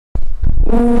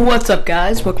What's up,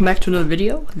 guys? Welcome back to another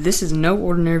video. This is no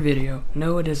ordinary video.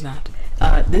 No, it is not.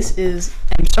 I'm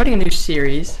starting a new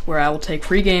series where I will take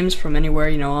free games from anywhere,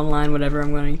 online, whatever.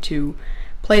 I'm going to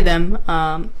play them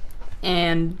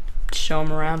and show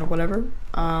them around or whatever.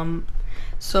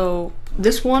 So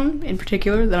this one in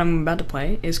particular that I'm about to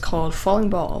play is called Falling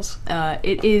Balls.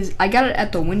 I got it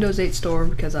at the Windows 8 store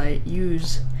because I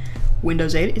use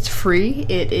Windows 8. It's free.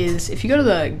 It is, if you go to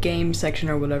the game section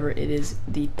or whatever, it is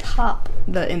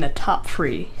in the top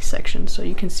free section, so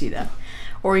you can see that,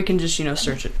 or you can just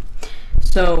search it.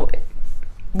 So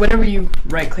whenever you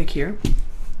right click here,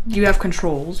 you have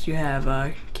controls. You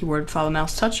have keyboard, follow,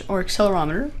 mouse, touch, or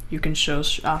accelerometer. You can show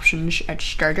options at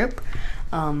startup.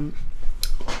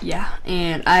 Yeah,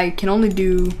 and I can only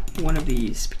do one of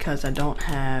these because I don't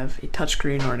have a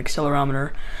touchscreen or an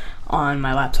accelerometer on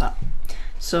my laptop.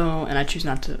 So, and I choose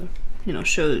not to,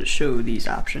 show these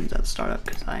options at the startup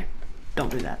because I don't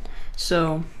do that.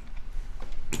 So,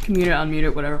 mute it, unmute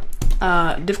it, whatever.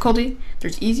 Difficulty,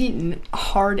 there's easy,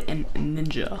 hard, and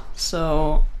ninja.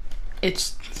 So,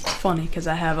 it's funny because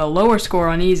I have a lower score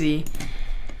on easy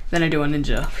than I do on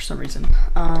ninja for some reason.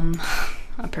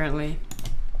 Apparently,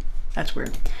 that's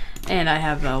weird. And I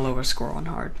have a lower score on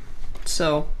hard.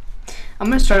 So, I'm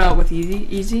going to start out with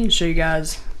easy and show you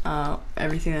guys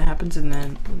everything that happens, and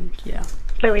then yeah.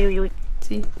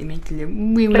 See, they make the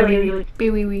little wee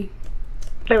wee wee.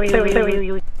 I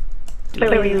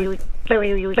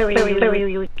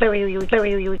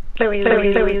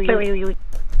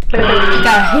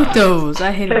hate those.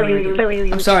 I hate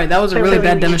them. I'm sorry, that was a really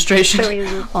bad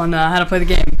demonstration on how to play the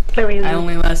game. I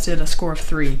only lasted a score of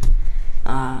 3.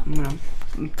 I'm gonna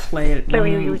play it.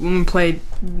 I'm gonna play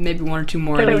maybe 1 or 2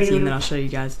 more at easy, and then I'll show you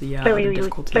guys the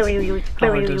difficulties, how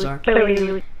hard those are.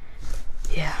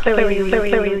 Yeah. If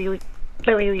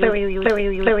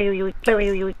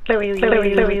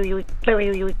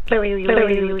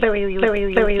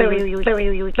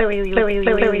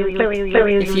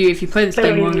you play this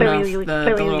game long enough,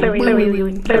 the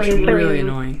little that's really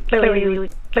annoying.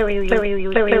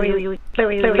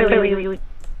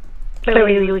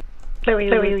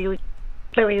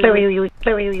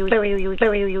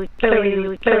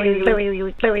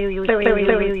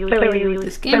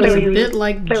 This game is a bit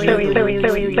like juggling,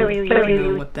 if you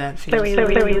know what that feels like. It's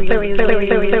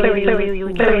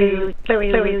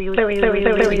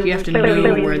like you have to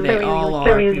know where they all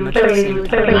are pretty much at the same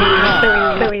time.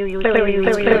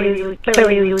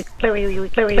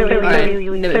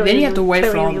 Alright, then you have to wait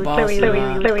for all the balls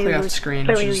to clear off the screen,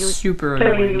 which is super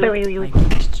annoying. Like,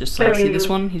 just like, see this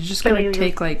one? He's just gonna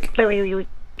take like,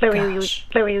 gosh,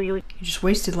 you just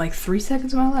wasted like 3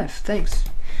 seconds of my life. Thanks.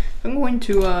 I'm going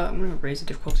to raise the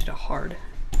difficulty to hard.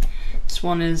 This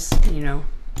one is, a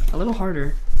little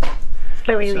harder.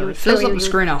 So it fills up the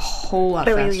screen a whole lot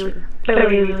faster.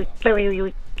 Sorry if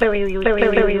you're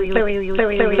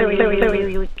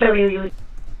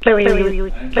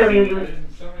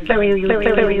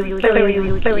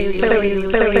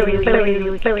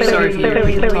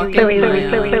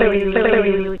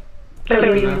talking.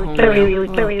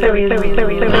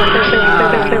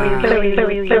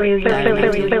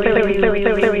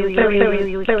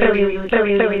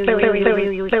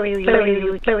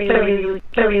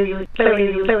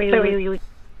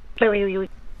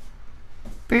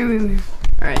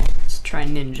 Alright, let's try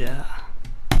ninja.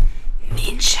 I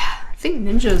think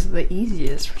ninja is the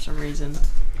easiest for some reason.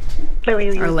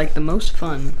 Or like the most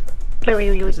fun.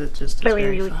 Because it's just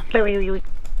very fun.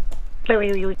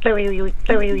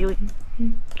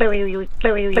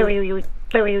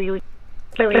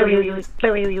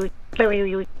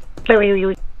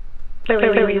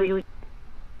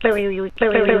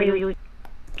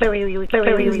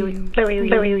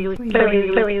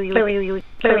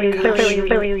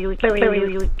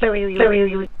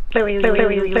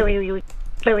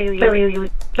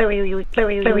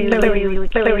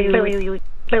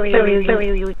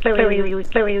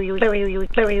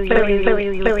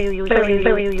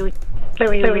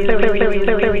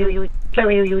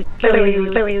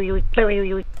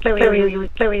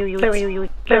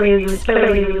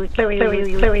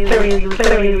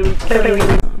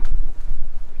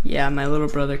 Yeah, my little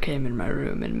brother came in my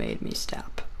room and made me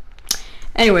stop.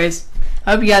 Anyways,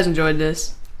 I hope you guys enjoyed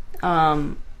this.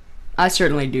 I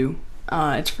certainly do.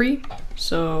 It's free,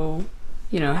 so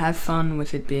have fun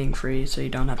with it being free so you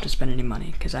don't have to spend any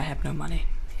money, because I have no money,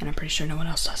 and I'm pretty sure no one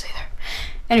else does either.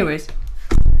 Anyways,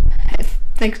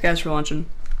 thanks guys for watching.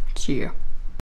 See ya.